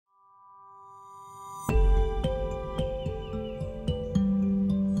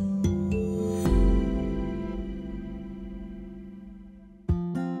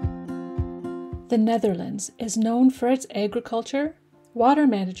The Netherlands is known for its agriculture, water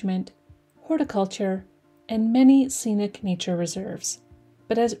management, horticulture, and many scenic nature reserves.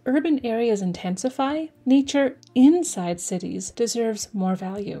 But as urban areas intensify, nature inside cities deserves more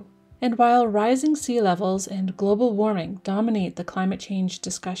value. And while rising sea levels and global warming dominate the climate change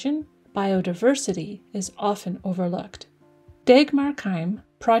discussion, biodiversity is often overlooked. Dagmar Keim,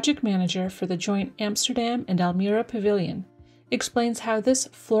 project manager for the joint Amsterdam and Almere Pavilion, explains how this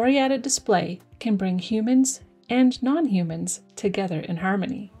Floriade display can bring humans and non-humans together in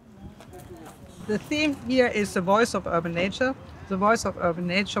harmony. The theme here is the voice of urban nature. The voice of urban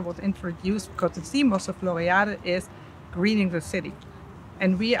nature was introduced because the theme of the Floriade is greening the city.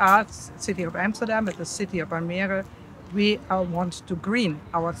 And we are City of Amsterdam and the City of Almere. We want to green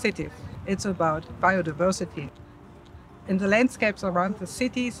our city. It's about biodiversity. In the landscapes around the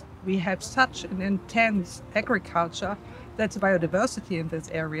cities, we have such an intense agriculture that the biodiversity in this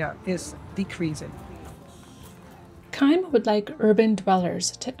area is decreasing. Keim would like urban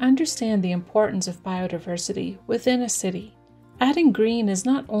dwellers to understand the importance of biodiversity within a city. Adding green is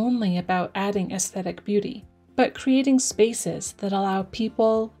not only about adding aesthetic beauty, but creating spaces that allow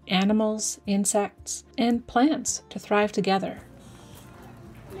people, animals, insects, and plants to thrive together.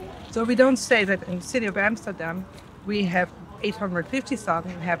 So we don't say that in the City of Amsterdam we have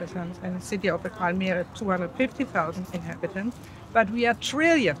 850,000 inhabitants and in the City of Almere 250,000 inhabitants, but we are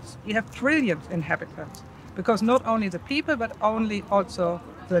trillions. We have trillions inhabitants because not only the people but also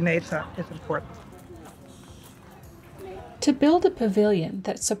the nature is important. To build a pavilion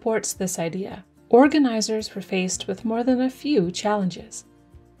that supports this idea, organizers were faced with more than a few challenges.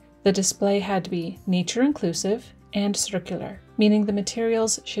 The display had to be nature inclusive and circular, meaning the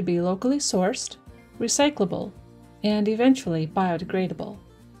materials should be locally sourced, recyclable, and eventually biodegradable.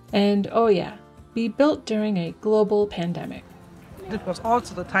 And oh yeah, be built during a global pandemic. It was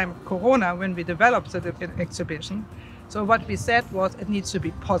also the time of Corona when we developed the exhibition. So what we said was it needs to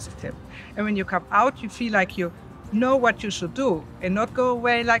be positive. And when you come out, you feel like you know what you should do and not go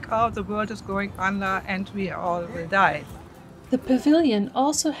away like, oh, the world is going under and we all will die. The pavilion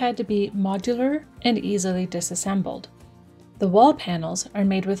also had to be modular and easily disassembled. The wall panels are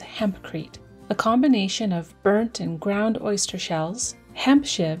made with hempcrete, a combination of burnt and ground oyster shells, hemp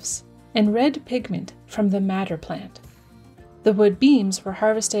shivs, and red pigment from the madder plant. The wood beams were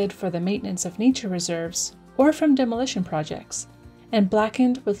harvested for the maintenance of nature reserves or from demolition projects, and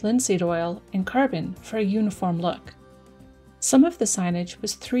blackened with linseed oil and carbon for a uniform look. Some of the signage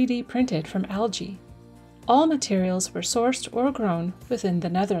was 3D printed from algae. All materials were sourced or grown within the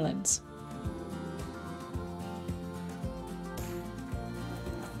Netherlands.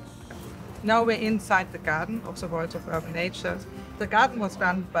 Now we're inside the garden of the Voice of Urban Nature. The garden was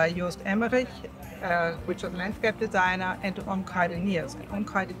done by Joost Emmerich, which is a landscape designer, and onkruideniers. And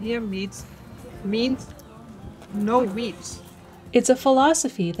onkruidenier means no weeds. It's a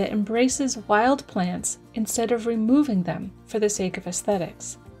philosophy that embraces wild plants instead of removing them for the sake of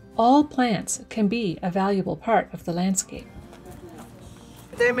aesthetics. All plants can be a valuable part of the landscape.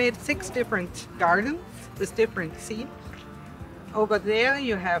 They made 6 different gardens with different themes. Over there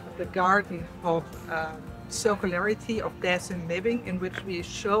you have the garden of circularity of death and living, in which we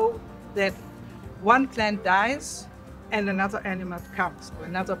show that one plant dies and another animal comes, or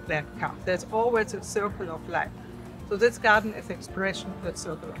another plant comes. There's always a circle of life. So this garden is an expression of the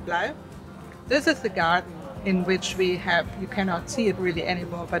circle of life. This is the garden in which we have, you cannot see it really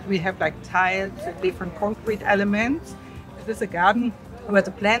anymore, but we have like tiles and different concrete elements. This is a garden where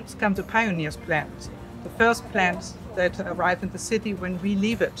the plants come to pioneers plants. The first plants that arrive in the city when we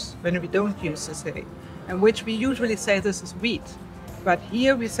leave it, when we don't use the city, and which we usually say this is wheat. But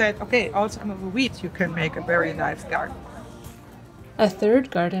here we said, okay, also from the wheat you can make a very nice garden. A third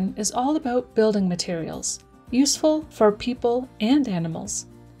garden is all about building materials, useful for people and animals.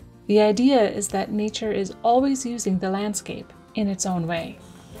 The idea is that nature is always using the landscape in its own way.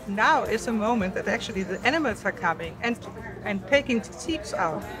 Now is a moment that actually the animals are coming and taking the seeds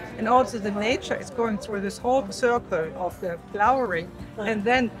out. And also the nature is going through this whole circle of the flowering and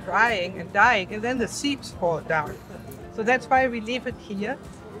then drying and dying, and then the seeds fall down. So that's why we leave it here.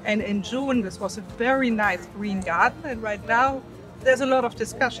 And in June, this was a very nice green garden. And right now, there's a lot of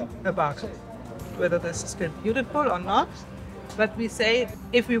discussion about it, whether this is still beautiful or not. But we say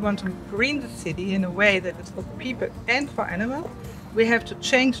if we want to green the city in a way that is for people and for animals, we have to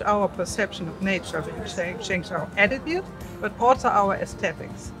change our perception of nature. We have to change our attitude, but also our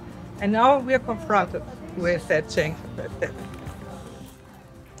aesthetics. And now we are confronted with that change of aesthetics.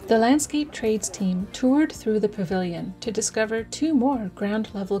 The landscape trades team toured through the pavilion to discover 2 more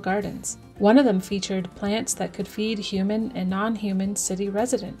ground-level gardens. One of them featured plants that could feed human and non-human city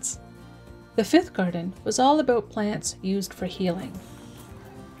residents. The fifth garden was all about plants used for healing.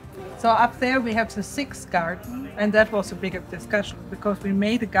 So up there we have the sixth garden, and that was a bigger discussion because we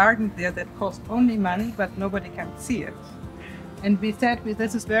made a garden there that cost only money, but nobody can see it. And we said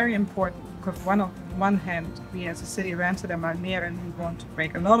this is very important because on one hand, we as a City of Amsterdam and Almere, and we want to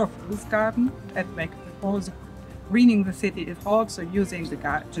make a lot of this garden and make also greening the city is also using the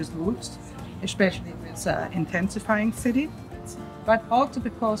roots, especially with intensifying city, but also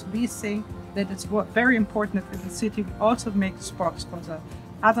because we think that it's very important that in the city we also make spots for the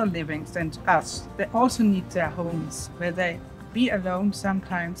other livings than us. They also need their homes where they be alone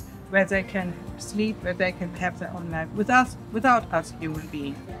sometimes, where they can sleep, where they can have their own life without us human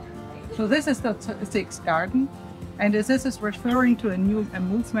beings. So this is the sixth garden, and this is referring to a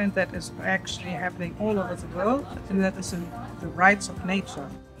movement that is actually happening all over the world, and that is the rights of nature.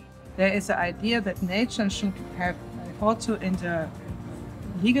 There is the idea that nature should have also in the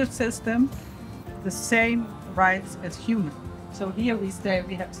legal system the same rights as humans. So here we say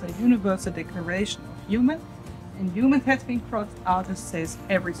we have the Universal Declaration of Human, and human has been crossed out and says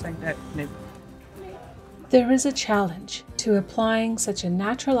everything that lives. There is a challenge to applying such a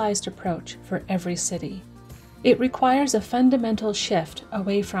naturalized approach for every city. It requires a fundamental shift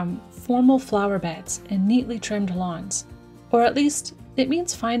away from formal flower beds and neatly trimmed lawns, or at least it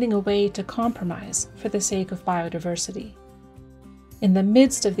means finding a way to compromise for the sake of biodiversity. In the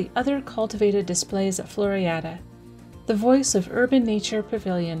midst of the other cultivated displays at Floriade, the voice of Urban Nature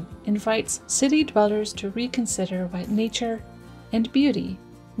Pavilion invites city dwellers to reconsider what nature and beauty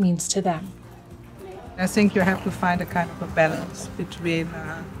means to them. I think you have to find a kind of a balance between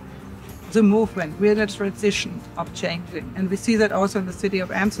the movement, we're in a transition of changing. And we see that also in the City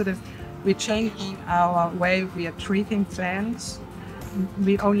of Amsterdam. We're changing our way we are treating plants.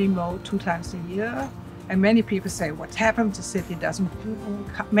 We only mow 2 times a year. And many people say, what happened? The city doesn't do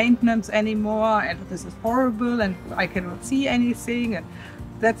maintenance anymore, and this is horrible, and I cannot see anything. And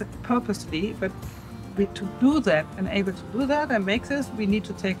that's purposely, but to do that and able to do that and make this, we need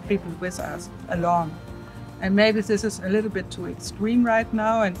to take people with us along. And maybe this is a little bit too extreme right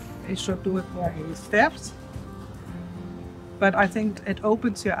now, and we should do it more in steps. But I think it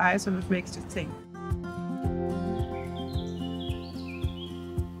opens your eyes and it makes you think.